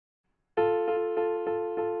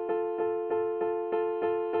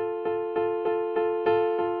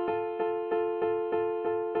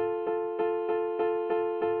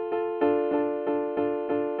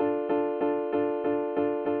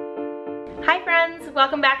Hi friends,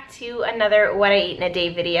 welcome back to another What I Eat in a Day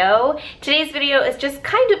video. Today's video is just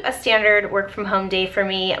kind of a standard work from home day for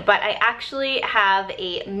me, but I actually have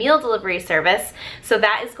a meal delivery service, so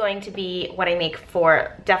that is going to be what I make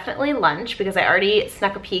for definitely lunch because I already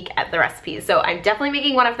snuck a peek at the recipes. So I'm definitely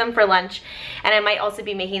making one of them for lunch, and I might also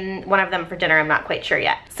be making one of them for dinner, I'm not quite sure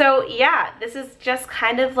yet. So yeah, this is just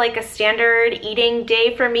kind of like a standard eating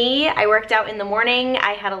day for me. I worked out in the morning,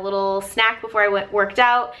 I had a little snack before I worked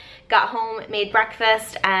out, got home, made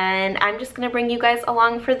breakfast, and I'm just gonna bring you guys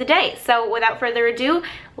along for the day. So without further ado,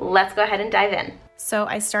 let's go ahead and dive in. So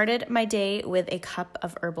I started my day with a cup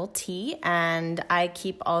of herbal tea, and I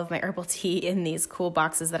keep all of my herbal tea in these cool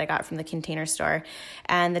boxes that I got from the Container Store.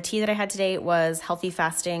 And the tea that I had today was healthy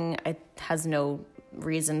fasting. It has no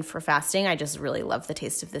reason for fasting. I just really love the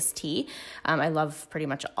taste of this tea. I love pretty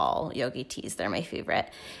much all yogi teas. They're my favorite.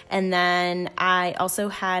 And then I also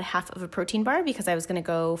had half of a protein bar because I was going to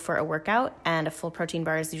go for a workout, and a full protein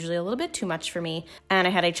bar is usually a little bit too much for me. And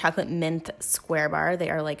I had a chocolate mint square bar. They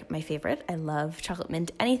are like my favorite. I love chocolate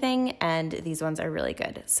mint anything, and these ones are really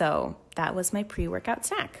good. So that was my pre-workout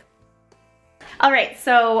snack. All right,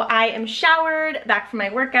 so I am showered, back from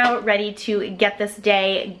my workout, ready to get this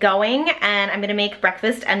day going, and I'm gonna make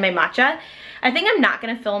breakfast and my matcha. I think I'm not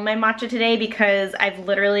gonna film my matcha today because I've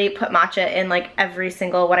literally put matcha in like every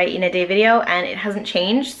single What I Eat in a Day video and it hasn't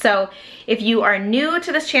changed. So if you are new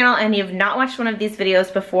to this channel and you've not watched one of these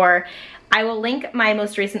videos before, I will link my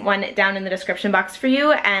most recent one down in the description box for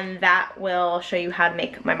you, and that will show you how to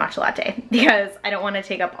make my matcha latte because I don't want to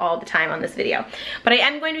take up all the time on this video. But I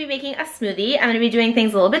am going to be making a smoothie. I'm going to be doing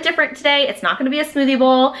things a little bit different today. It's not going to be a smoothie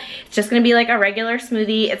bowl. It's just going to be like a regular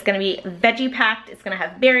smoothie. It's going to be veggie packed. It's going to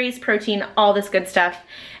have berries, protein, all this good stuff.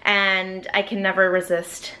 And I can never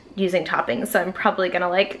resist using toppings, so I'm probably going to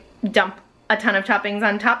like dump a ton of toppings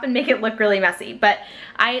on top and make it look really messy. But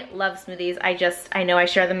I love smoothies. I know I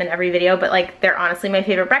share them in every video, but like they're honestly my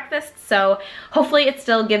favorite breakfast. So hopefully it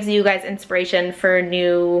still gives you guys inspiration for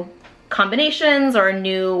new combinations or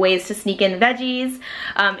new ways to sneak in veggies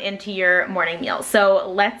into your morning meal.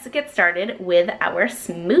 So let's get started with our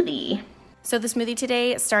smoothie. So the smoothie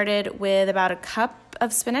today started with about a cup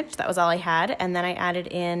of spinach. That was all I had. And then I added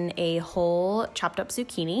in a whole chopped up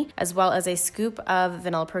zucchini, as well as a scoop of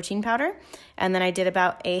vanilla protein powder. And then I did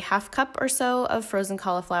about a half cup or so of frozen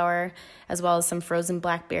cauliflower, as well as some frozen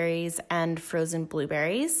blackberries and frozen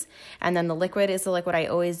blueberries. And then the liquid is the liquid I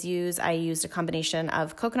always use. I used a combination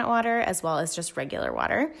of coconut water as well as just regular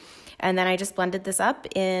water. And then I just blended this up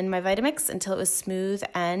in my Vitamix until it was smooth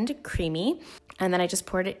and creamy. And then I just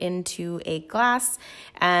poured it into a glass.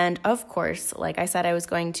 And of course, like I said I was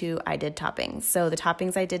going to, I did toppings. So the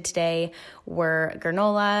toppings I did today were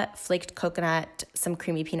granola, flaked coconut, some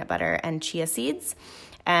creamy peanut butter, and chia seeds.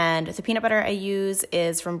 And the peanut butter I use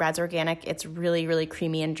is from Brad's Organic. It's really, really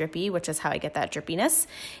creamy and drippy, which is how I get that drippiness.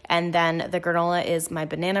 And then the granola is my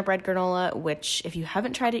banana bread granola, which if you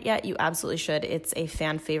haven't tried it yet, you absolutely should. It's a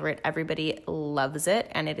fan favorite. Everybody loves it.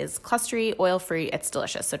 And it is clustery, oil-free. It's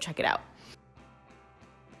delicious. So check it out.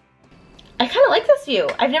 I kind of like this view.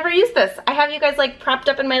 I've never used this. I have you guys like propped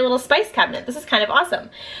up in my little spice cabinet. This is kind of awesome.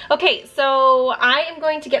 Okay, so I am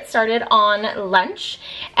going to get started on lunch,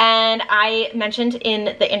 and I mentioned in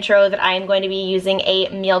the intro that I am going to be using a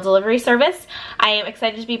meal delivery service. I am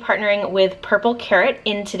excited to be partnering with Purple Carrot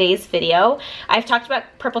in today's video. I've talked about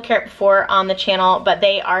Purple Carrot before on the channel, but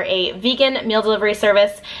they are a vegan meal delivery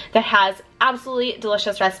service that has absolutely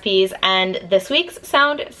delicious recipes, and this week's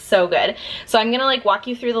sound so good. So I'm gonna like walk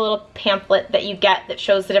you through the little pamphlet that you get that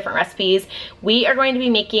shows the different recipes. We are going to be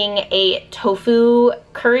making a tofu,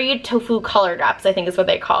 curried tofu collard wraps, I think is what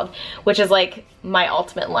they're called, which is like my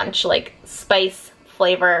ultimate lunch, like spice,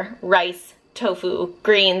 flavor, rice, tofu,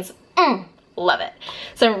 greens, love it.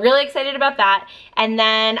 So I'm really excited about that. And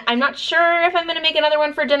then I'm not sure if I'm gonna make another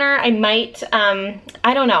one for dinner. I might,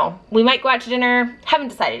 I don't know. We might go out to dinner. Haven't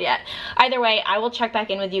decided yet. Either way, I will check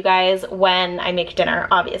back in with you guys when I make dinner,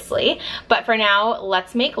 obviously. But for now,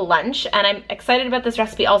 let's make lunch. And I'm excited about this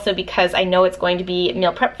recipe also because I know it's going to be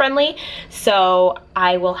meal prep friendly. So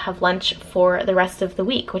I will have lunch for the rest of the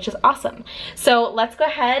week, which is awesome. So let's go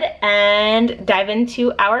ahead and dive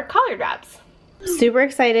into our collard wraps. Super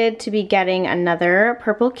excited to be getting another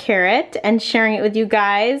Purple Carrot and sharing it with you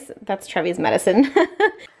guys. That's Trevi's medicine.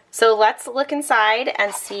 So let's look inside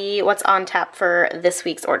and see what's on tap for this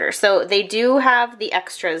week's order. So they do have the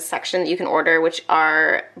extras section that you can order, which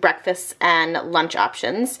are breakfast and lunch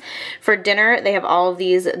options. For dinner, they have all of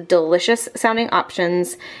these delicious sounding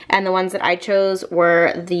options, and the ones that I chose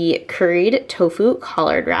were the curried tofu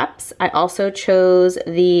collard wraps. I also chose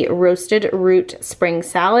the roasted root spring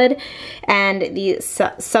salad and the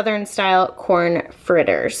southern style corn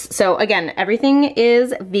fritters. So again, everything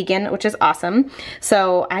is vegan, which is awesome.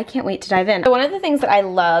 So I can't wait to dive in. So one of the things that I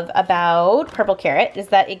love about Purple Carrot is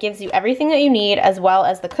that it gives you everything that you need, as well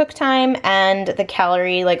as the cook time and the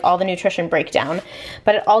calorie, like all the nutrition breakdown.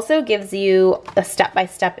 But it also gives you a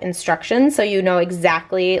step-by-step instruction, so you know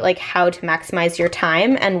exactly like how to maximize your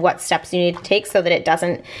time and what steps you need to take so that it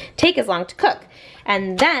doesn't take as long to cook.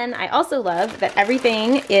 And then I also love that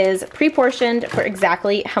everything is pre-portioned for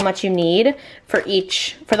exactly how much you need for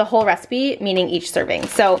the whole recipe, meaning each serving.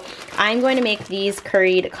 So I'm going to make these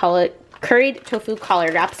curried tofu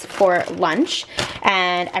collard wraps for lunch,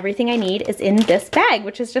 and everything I need is in this bag,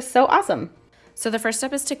 which is just so awesome. So the first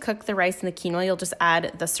step is to cook the rice and the quinoa. You'll just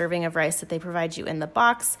add the serving of rice that they provide you in the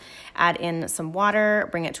box, add in some water,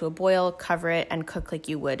 bring it to a boil, cover it, and cook like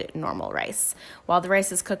you would normal rice. While the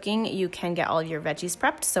rice is cooking, you can get all of your veggies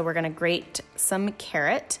prepped. So we're gonna grate some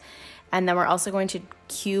carrot, and then we're also going to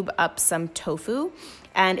cube up some tofu.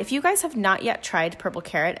 And if you guys have not yet tried Purple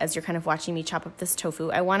Carrot, as you're kind of watching me chop up this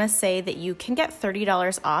tofu, I wanna say that you can get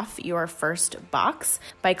 $30 off your first box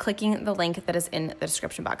by clicking the link that is in the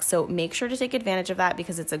description box. So make sure to take advantage of that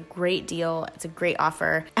because it's a great deal, it's a great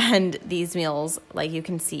offer, and these meals, like you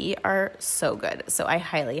can see, are so good. So I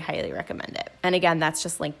highly, highly recommend it. And again, that's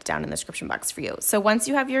just linked down in the description box for you. So once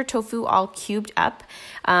you have your tofu all cubed up,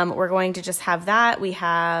 we're going to just have that. We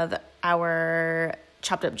have our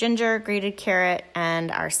chopped up ginger, grated carrot, and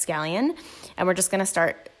our scallion. And we're just gonna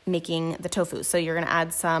start making the tofu. So you're gonna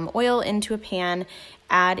add some oil into a pan,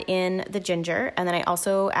 add in the ginger, and then I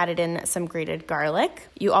also added in some grated garlic.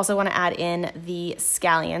 You also wanna add in the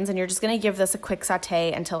scallions, and you're just gonna give this a quick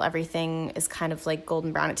saute until everything is kind of like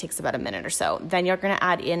golden brown. It takes about a minute or so. Then you're gonna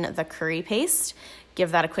add in the curry paste.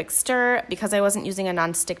 Give that a quick stir. Because I wasn't using a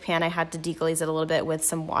non-stick pan, I had to deglaze it a little bit with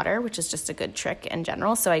some water, which is just a good trick in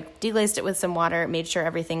general. So I deglazed it with some water, made sure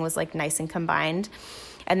everything was like nice and combined.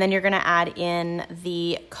 And then you're gonna add in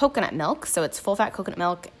the coconut milk. So it's full fat coconut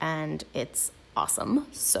milk, and it's awesome,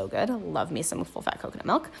 so good. Love me some full fat coconut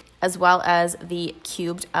milk, as well as the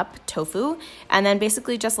cubed up tofu. And then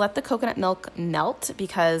basically just let the coconut milk melt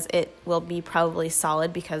because it will be probably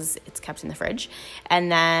solid because it's kept in the fridge. And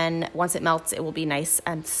then once it melts, it will be nice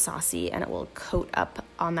and saucy and it will coat up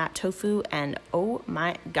on that tofu. And oh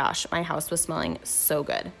my gosh, my house was smelling so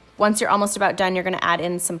good. Once you're almost about done, you're gonna add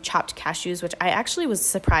in some chopped cashews, which I actually was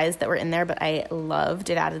surprised that were in there, but I loved.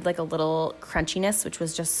 It added like a little crunchiness, which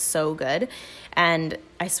was just so good. And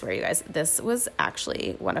I swear, you guys, this was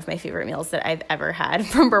actually one of my favorite meals that I've ever had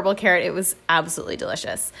from Purple Carrot. It was absolutely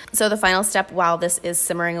delicious. So the final step while this is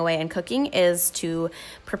simmering away and cooking is to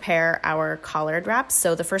prepare our collard wraps.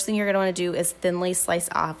 So the first thing you're gonna wanna do is thinly slice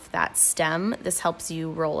off that stem. This helps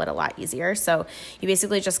you roll it a lot easier. So you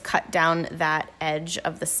basically just cut down that edge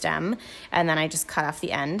of the stem, and then I just cut off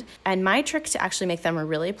the end. And my trick to actually make them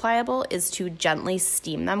really pliable is to gently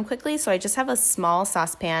steam them quickly. So I just have a small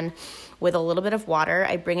saucepan with a little bit of water.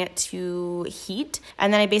 I bring it to heat,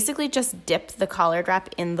 and then I basically just dip the collard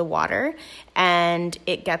wrap in the water, and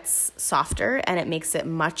it gets softer and it makes it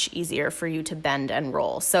much easier for you to bend and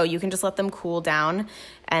roll. So you can just let them cool down,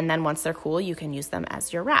 and then once they're cool, you can use them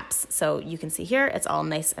as your wraps. So you can see here, it's all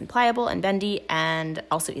nice and pliable and bendy and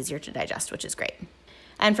also easier to digest, which is great.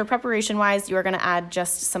 And for preparation wise, you're gonna add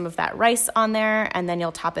just some of that rice on there, and then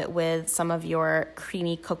you'll top it with some of your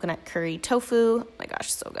creamy coconut curry tofu. Oh my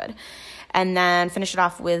gosh, so good. And then finish it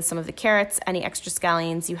off with some of the carrots, any extra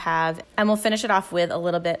scallions you have, and we'll finish it off with a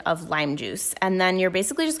little bit of lime juice. And then you're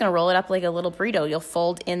basically just gonna roll it up like a little burrito. You'll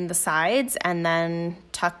fold in the sides and then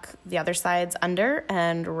tuck the other sides under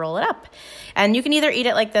and roll it up. And you can either eat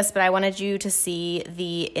it like this, but I wanted you to see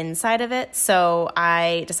the inside of it. So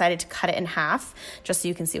I decided to cut it in half just so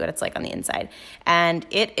you can see what it's like on the inside. And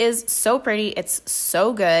it is so pretty, it's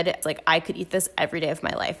so good. It's like I could eat this every day of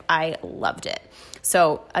my life. I loved it.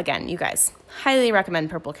 So again, you guys, highly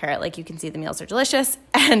recommend Purple Carrot. Like you can see, the meals are delicious,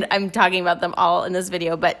 and I'm talking about them all in this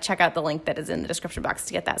video, but check out the link that is in the description box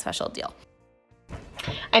to get that special deal.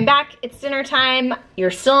 I'm back, it's dinner time. You're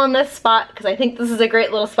still in this spot because I think this is a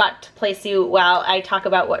great little spot to place you while I talk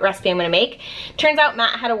about what recipe I'm gonna make. Turns out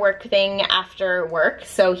Matt had a work thing after work,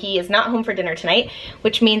 so he is not home for dinner tonight,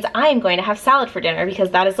 which means I am going to have salad for dinner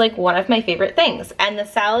because that is like one of my favorite things. And the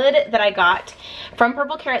salad that I got from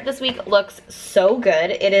Purple Carrot this week looks so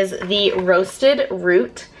good. It is the roasted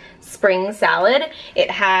root spring salad. It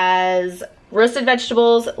has roasted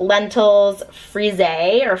vegetables, lentils,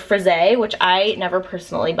 frisee, which I never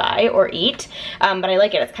personally buy or eat, but I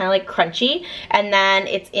like it. It's kind of like crunchy. And then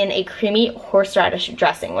it's in a creamy horseradish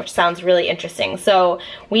dressing, which sounds really interesting. So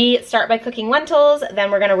we start by cooking lentils,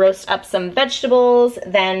 then we're gonna roast up some vegetables,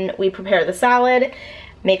 then we prepare the salad,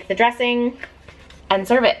 make the dressing, and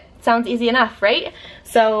serve it. Sounds easy enough, right?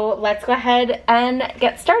 So let's go ahead and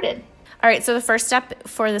get started. All right, so the first step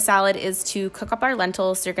for the salad is to cook up our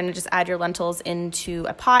lentils. So you're gonna just add your lentils into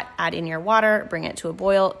a pot, add in your water, bring it to a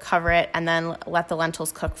boil, cover it, and then let the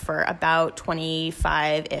lentils cook for about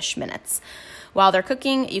 25-ish minutes. While they're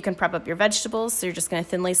cooking, you can prep up your vegetables. So you're just gonna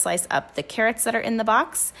thinly slice up the carrots that are in the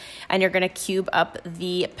box, and you're gonna cube up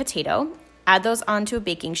the potato. Add those onto a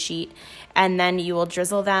baking sheet, and then you will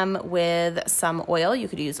drizzle them with some oil. You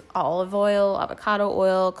could use olive oil, avocado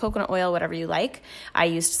oil, coconut oil, whatever you like. I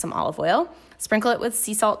used some olive oil. Sprinkle it with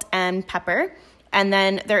sea salt and pepper. And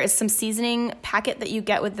then there is some seasoning packet that you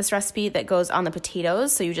get with this recipe that goes on the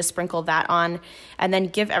potatoes. So you just sprinkle that on and then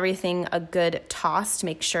give everything a good toss to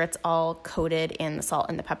make sure it's all coated in the salt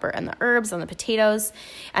and the pepper and the herbs on the potatoes.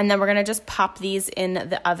 And then we're gonna just pop these in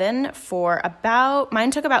the oven for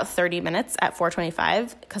mine took about 30 minutes at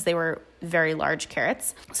 425 because they were very large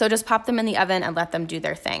carrots. So just pop them in the oven and let them do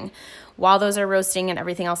their thing. While those are roasting and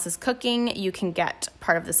everything else is cooking, you can get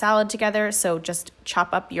part of the salad together. So just chop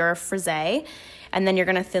up your frisee, and then you're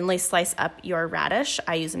gonna thinly slice up your radish.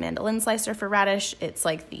 I use a mandolin slicer for radish. It's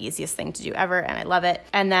like the easiest thing to do ever, and I love it.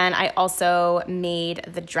 And then I also made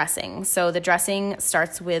the dressing. So the dressing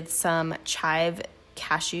starts with some chive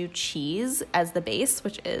cashew cheese as the base,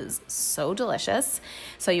 which is so delicious.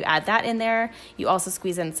 So you add that in there. You also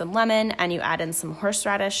squeeze in some lemon, and you add in some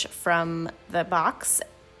horseradish from the box,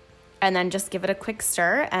 and then just give it a quick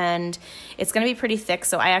stir. And it's gonna be pretty thick,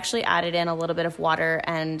 so I actually added in a little bit of water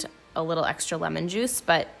and a little extra lemon juice,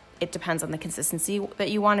 but it depends on the consistency that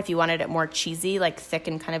you want. If you wanted it more cheesy, like thick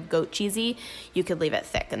and kind of goat cheesy, you could leave it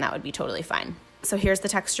thick, and that would be totally fine. So here's the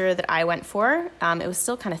texture that I went for. It was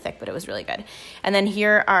still kind of thick, but it was really good. And then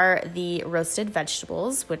here are the roasted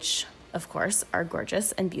vegetables, which of course are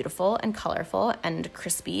gorgeous and beautiful and colorful and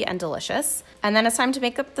crispy and delicious. And then it's time to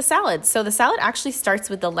make up the salad. So the salad actually starts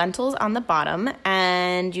with the lentils on the bottom,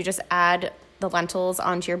 and you just add the lentils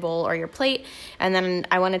onto your bowl or your plate. And then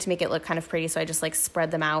I wanted to make it look kind of pretty, so I just like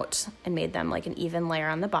spread them out and made them like an even layer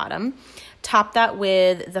on the bottom. Top that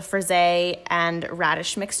with the frisee and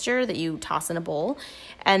radish mixture that you toss in a bowl.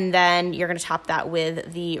 And then you're gonna top that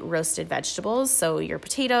with the roasted vegetables. So your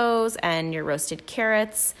potatoes and your roasted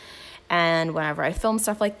carrots. And whenever I film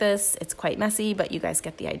stuff like this, it's quite messy, but you guys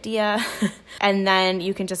get the idea. And then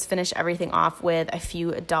you can just finish everything off with a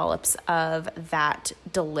few dollops of that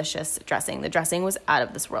delicious dressing. The dressing was out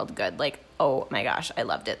of this world good. Like, oh my gosh, I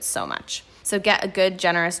loved it so much. So get a good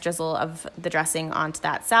generous drizzle of the dressing onto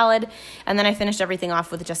that salad. And then I finished everything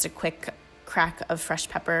off with just a quick crack of fresh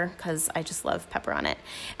pepper because I just love pepper on it.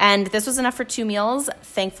 And this was enough for 2 meals.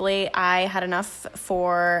 Thankfully, I had enough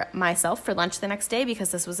for myself for lunch the next day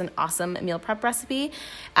because this was an awesome meal prep recipe.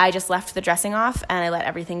 I just left the dressing off and I let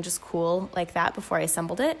everything just cool like that before I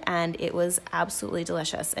assembled it, and it was absolutely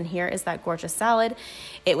delicious. And here is that gorgeous salad.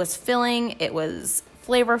 It was filling, it was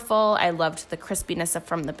flavorful. I loved the crispiness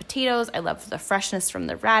from the potatoes. I loved the freshness from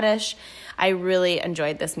the radish. I really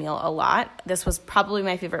enjoyed this meal a lot. This was probably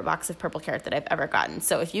my favorite box of Purple Carrot that I've ever gotten.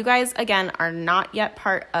 So if you guys, again, are not yet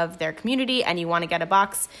part of their community and you want to get a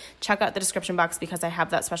box, check out the description box because I have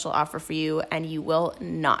that special offer for you and you will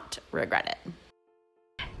not regret it.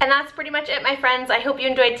 And that's pretty much it, my friends. I hope you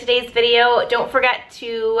enjoyed today's video. Don't forget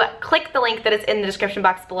to click the link that is in the description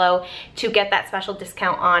box below to get that special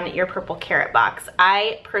discount on your Purple Carrot box.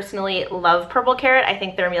 I personally love Purple Carrot. I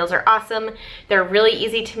think their meals are awesome. They're really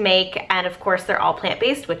easy to make, and of course they're all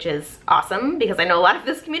plant-based, which is awesome because I know a lot of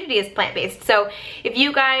this community is plant-based. So if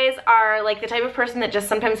you guys are like the type of person that just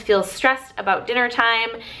sometimes feels stressed about dinner time,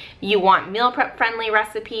 you want meal prep friendly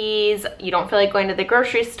recipes, you don't feel like going to the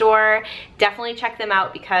grocery store, definitely check them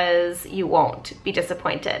out because you won't be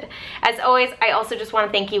disappointed. As always, I also just want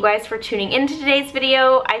to thank you guys for tuning into today's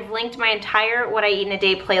video. I've linked my entire What I Eat in a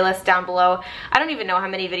Day playlist down below. I don't even know how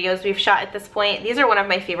many videos we've shot at this point. These are one of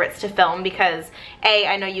my favorites to film because A,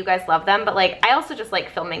 I know you guys love them, but like I also just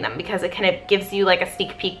like filming them because it kind of gives you like a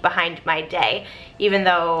sneak peek behind my day, even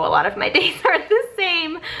though a lot of my days aren't the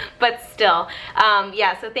same, but still.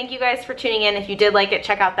 Yeah, so thank you guys for tuning in. If you did like it,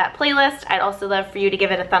 check out that playlist. I'd also love for you to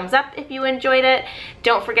give it a thumbs up if you enjoyed it.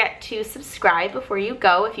 Don't forget to subscribe before you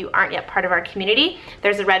go if you aren't yet part of our community.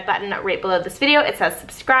 There's a red button right below this video. It says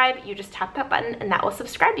subscribe. You just tap that button and that will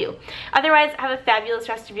subscribe you. Otherwise, have a fabulous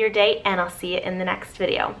rest of your day and I'll see you in the next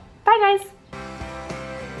video. Bye guys.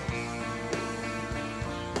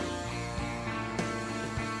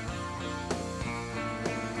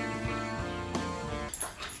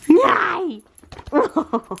 Yay!